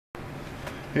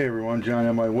Hey everyone, John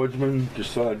M. Woodsman.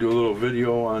 Just thought I'd do a little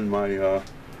video on my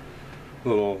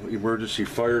little emergency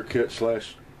fire kit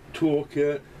slash tool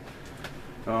kit.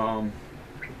 If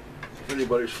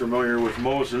anybody's familiar with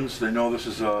Mosins, they know this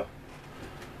is a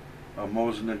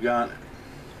Mosin Nagant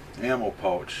ammo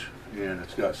pouch, and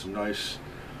it's got some nice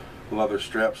leather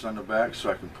straps on the back so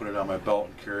I can put it on my belt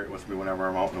and carry it with me whenever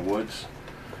I'm out in the woods.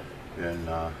 And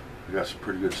I got some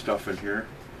pretty good stuff in here.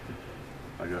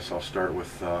 I guess I'll start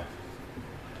with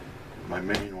my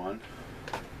main one.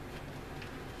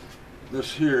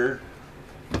 This here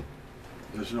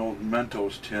is an old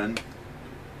Mentos tin,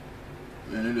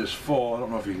 and it is full. I don't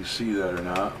know if you can see that or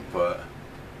not, but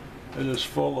it is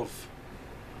full of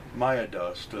Maya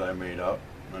dust that I made up,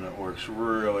 and it works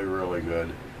really, really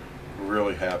good.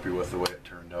 Really happy with the way it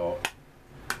turned out.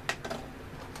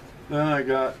 Then I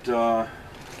got a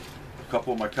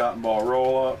couple of my cotton ball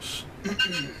roll-ups.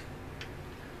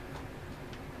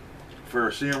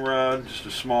 Ferrocerium rod, just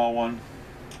a small one.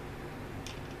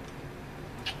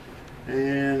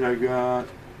 And I got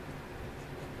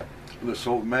this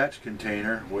old match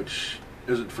container, which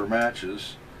isn't for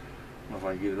matches. I don't know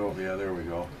if I can get it open. Yeah, there we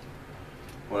go.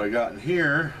 What I got in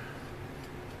here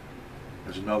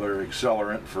is another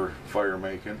accelerant for fire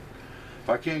making. If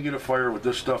I can't get a fire with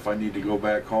this stuff, I need to go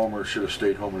back home, or should have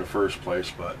stayed home in the first place.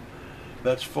 But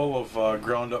that's full of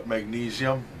ground up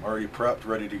magnesium, already prepped,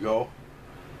 ready to go.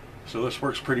 So this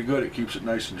works pretty good. It keeps it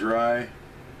nice and dry.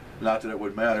 Not that it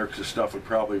would matter, because the stuff would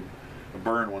probably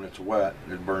burn when it's wet.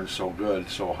 It burns so good,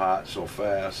 so hot, so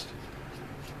fast.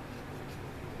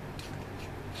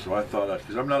 So I thought,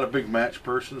 because I'm not a big match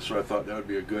person, so I thought that would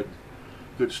be a good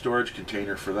storage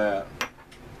container for that.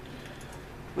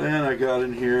 Then I got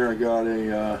in here, I got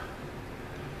a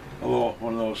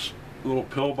one of those little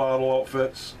pill bottle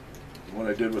outfits. What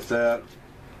I did with that,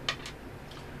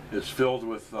 it's filled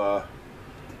with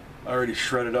I already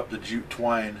shredded up the jute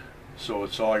twine, so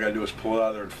it's all I gotta do is pull it out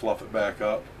of there and fluff it back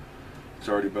up. It's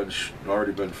already been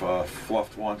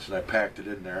fluffed once, and I packed it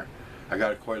in there. I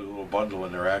got quite a little bundle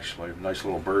in there actually, a nice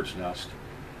little bird's nest.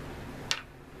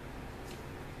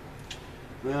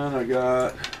 Then I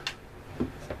got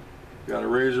a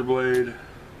razor blade,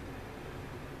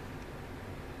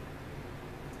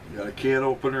 got a can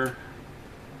opener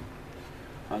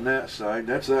on that side.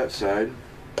 That's that side.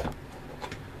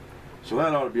 So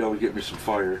that ought to be able to get me some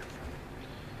fire.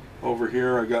 Over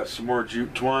here I got some more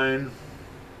jute twine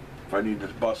if I need to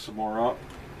bust some more up.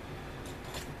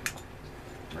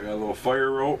 I got a little fire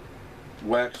rope,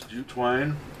 waxed jute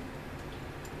twine.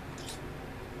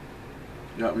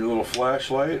 Got me a little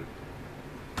flashlight.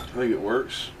 I think it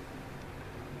works.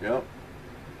 Yep.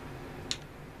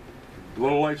 A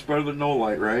little light's better than no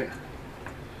light, right?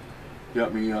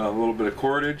 Got me a little bit of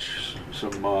cordage,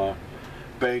 some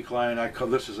bank line.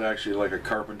 This is actually like a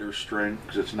carpenter's string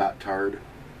because it's not tarred.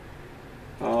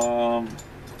 Got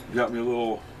me a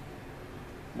little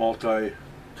multi,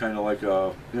 kind of like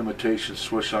a imitation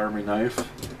Swiss Army knife.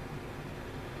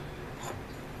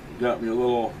 Got me a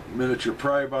little miniature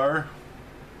pry bar,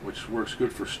 which works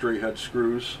good for straight head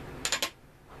screws.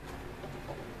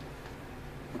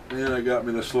 And I got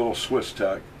me this little Swiss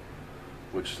Tech,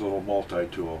 which is a little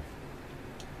multi-tool.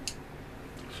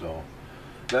 So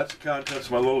that's the contents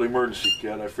of my little emergency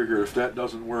kit. I figured if that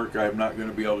doesn't work, I'm not going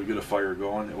to be able to get a fire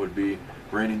going. It would be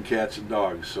raining cats and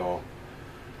dogs. So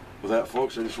with that,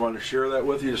 folks, I just wanted to share that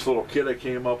with you. This little kit I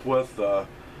came up with.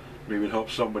 Maybe it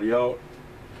helps somebody out.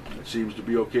 It seems to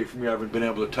be okay for me. I haven't been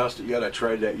able to test it yet. I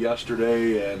tried that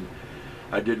yesterday, and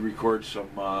I did record some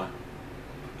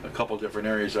a couple different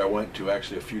areas I went to,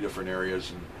 actually a few different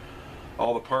areas, and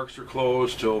all the parks are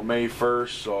closed till May 1st,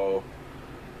 so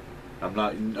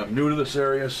I'm new to this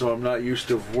area, so I'm not used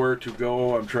to where to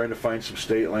go. I'm trying to find some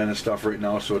state land and stuff right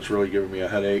now, so it's really giving me a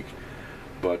headache.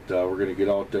 But we're gonna get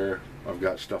out there. I've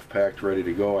got stuff packed, ready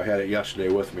to go. I had it yesterday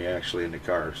with me actually in the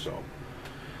car. So,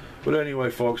 but anyway,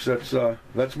 folks, that's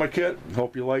my kit.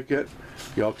 Hope you like it.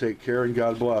 Y'all take care and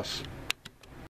God bless.